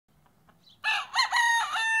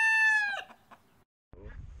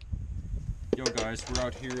Yo guys, we're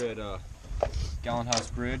out here at Gallon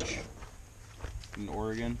House Bridge in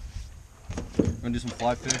Oregon. We're gonna do some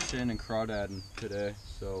fly fishing and crawdadding today,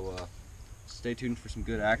 so stay tuned for some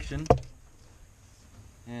good action.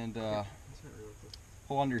 And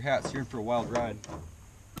hold on to your hats, you're in for a wild ride.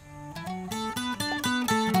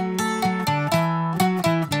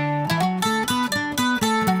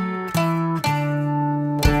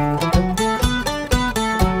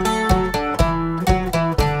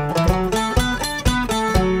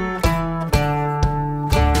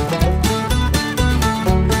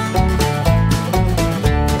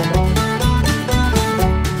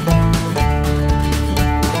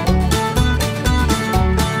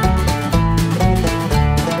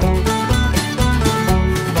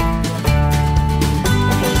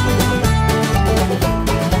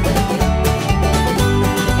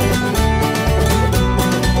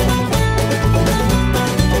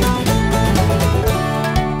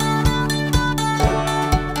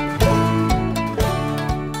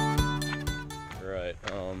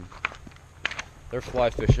 They're fly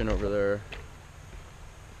fishing over there,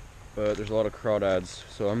 but there's a lot of crawdads,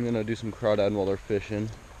 so I'm gonna do some crawdadding while they're fishing,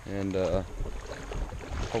 and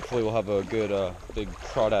hopefully we'll have a good big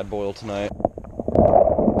crawdad boil tonight.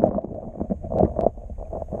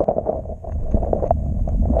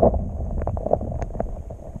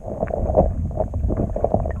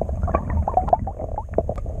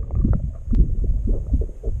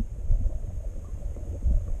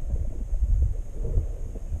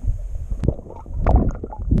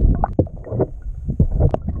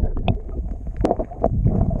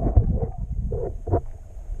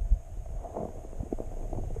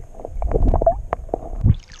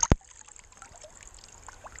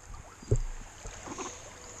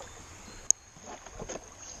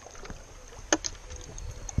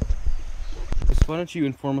 Why don't you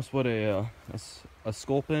inform us what a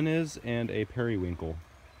sculpin is and a periwinkle?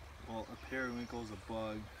 Well, a periwinkle is a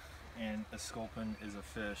bug and a sculpin is a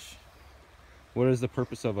fish. What is the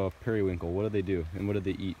purpose of a periwinkle? What do they do and what do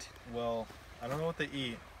they eat? Well, I don't know what they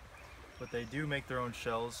eat, but they do make their own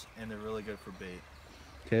shells and they're really good for bait.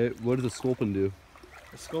 Okay, what does the sculpin do?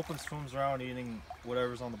 The sculpin swims around eating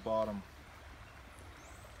whatever's on the bottom.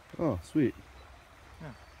 Oh, sweet. Yeah.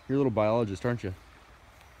 You're a little biologist, aren't you?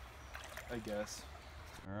 I guess.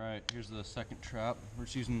 Alright, here's the second trap. We're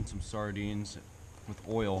just using some sardines with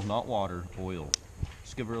oil, not water, oil.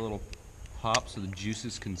 Just give her a little pop so the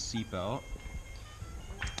juices can seep out.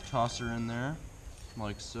 Toss her in there,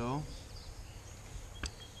 like so.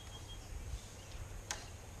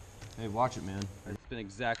 Hey, watch it, man. It's been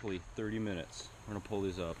exactly 30 minutes. We're gonna pull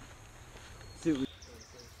these up.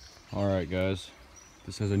 Alright guys,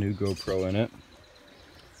 this has a new GoPro in it.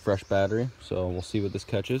 Fresh battery, so we'll see what this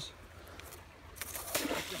catches.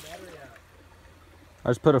 I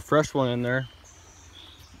just put a fresh one in there.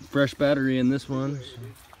 Fresh battery in this one. So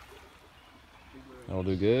that'll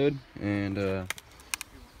do good. And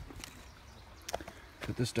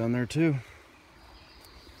put this down there too.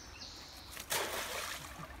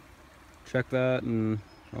 Check that in,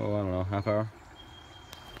 oh, I don't know, half hour.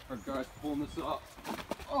 Alright guys, pulling this up.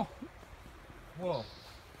 Oh! Whoa.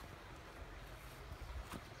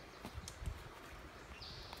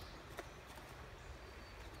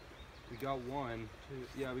 We got one,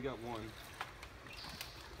 two, yeah, we got one.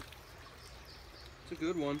 It's a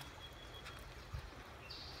good one.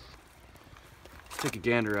 Let's take a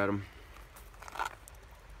gander at him.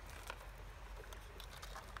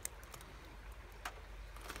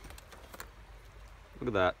 Look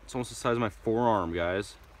at that. It's almost the size of my forearm,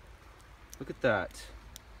 guys. Look at that.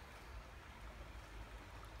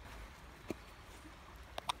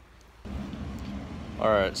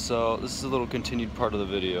 Alright, so this is a little continued part of the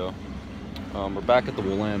video. We're back at the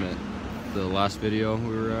Willamette. The last video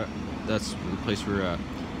we were at, that's the place we were at.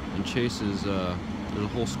 And Chase is, there's a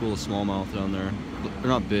whole school of smallmouth down there. They're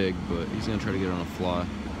not big, but he's gonna try to get on a fly.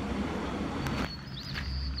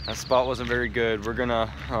 That spot wasn't very good. We're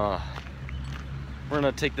gonna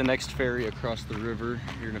take the next ferry across the river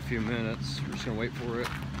here in a few minutes. We're just gonna wait for it.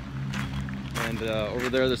 And over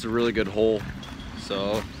there's a really good hole.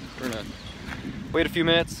 So we're gonna wait a few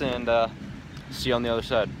minutes and see you on the other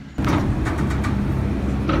side.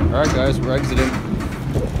 Alright guys, we're exiting.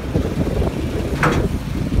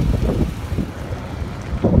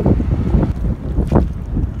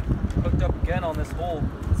 Hooked up again on this hole.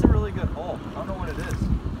 It's a really good hole. I don't know what it is.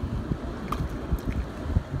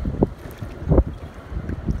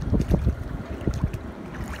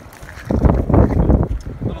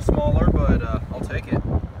 A little smaller, but I'll take it.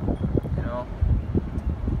 You know,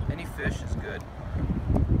 any fish is good.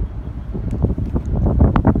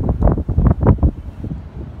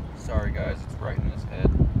 Sorry guys, it's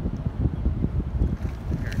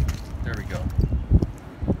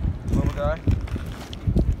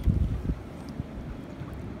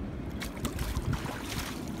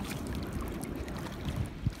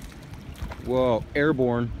Whoa,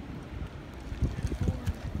 airborne.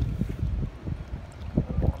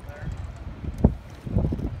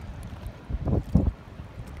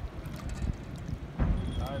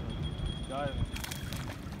 Diving.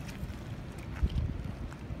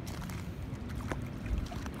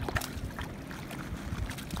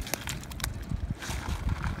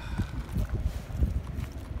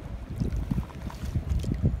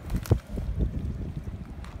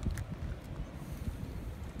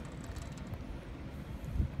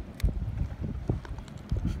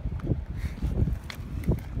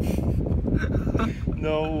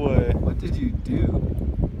 No way. What did you do?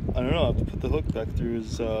 I don't know, I have to put the hook back through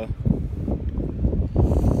his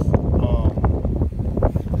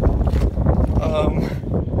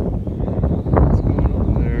What's going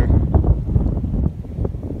on there?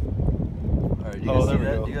 Alright, oh, there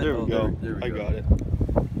we go. There we go. There we I go. got it.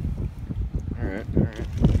 Alright.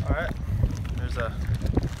 Alright. There's a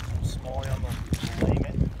smallie on the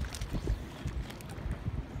layment.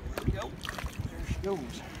 There we go. There she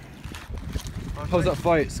goes. How's that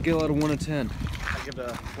fight? Scale out of 1 to 10. I give it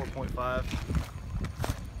a 4.5.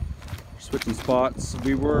 Switching spots.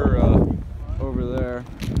 We were over there.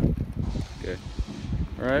 Okay.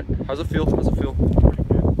 Alright. How's it feel? How's it feel?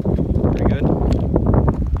 Pretty good?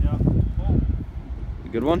 Yeah. Oh. A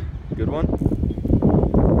good one? Good one?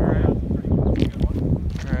 Alright. Pretty good one.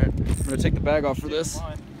 Alright. I'm gonna take the bag off for this.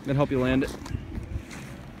 Then help you land it.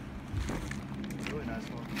 Really nice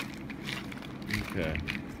one. Okay.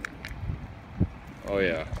 Oh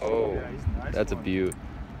yeah. Oh. Yeah, he's a nice That's a one. beaut.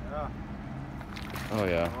 Yeah. Oh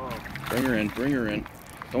yeah. Oh. Bring her in. Bring her in.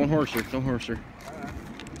 Don't horse her. Don't horse her. Alright.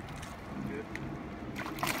 Good.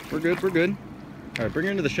 We're good. We're good. All right. Bring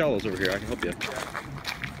her into the shallows over here. I can help you. Yeah.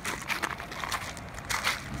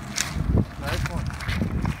 Nice one.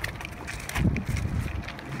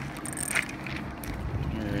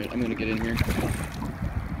 All right. I'm gonna get in here.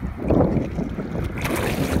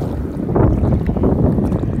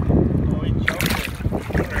 Oh, he jumped it.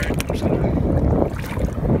 Alright, I'm just gonna...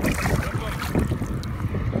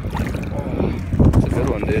 It's a good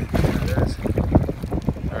one, dude. There it is.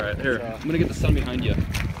 All right. Here. I'm gonna get the sun behind you.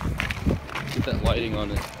 Get that lighting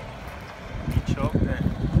on it. He choked it.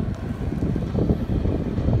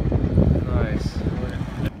 Nice.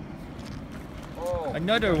 Oh.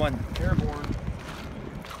 Another one. Airborne.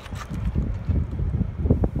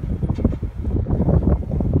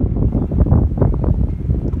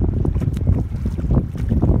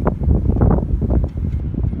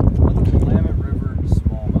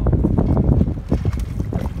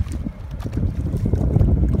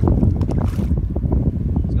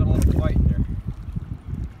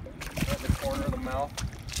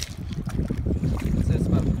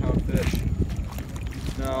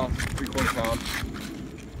 No, 3/4 pound.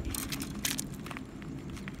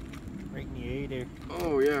 Right in the A there.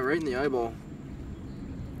 Oh yeah, right in the eyeball.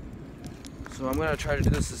 So I'm gonna try to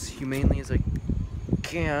do this as humanely as I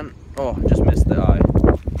can. Oh, just missed the eye.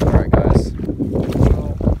 Alright guys.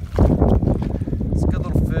 So, it's a good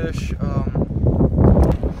little fish. How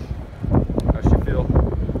she feel?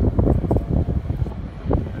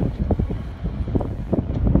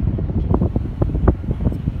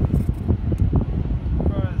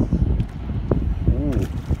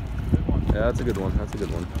 Yeah, that's a good one. That's a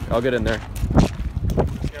good one. I'll get in there.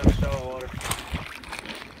 Yeah, shallow water.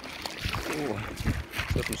 Ooh,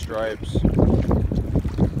 got some stripes.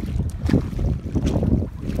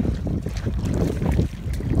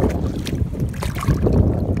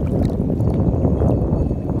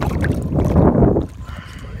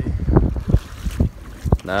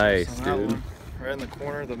 Nice, So dude. one, right in the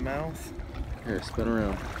corner of the mouth. Here, spin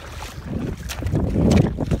around.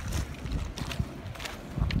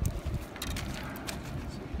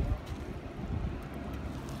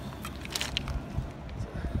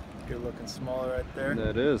 Good looking smaller right there.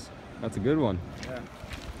 That is. That's a good one. Yeah.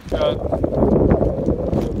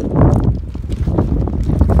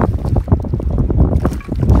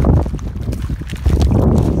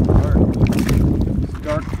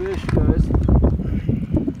 Dark fish, guys.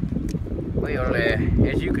 Well,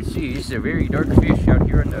 as you can see, this is a very dark fish out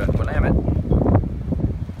here in the Willamette.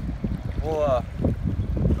 Well,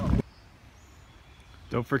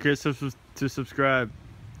 Don't forget to subscribe.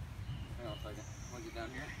 hang on a second. Want to get down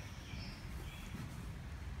here?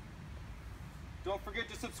 Don't forget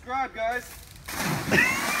to subscribe, guys.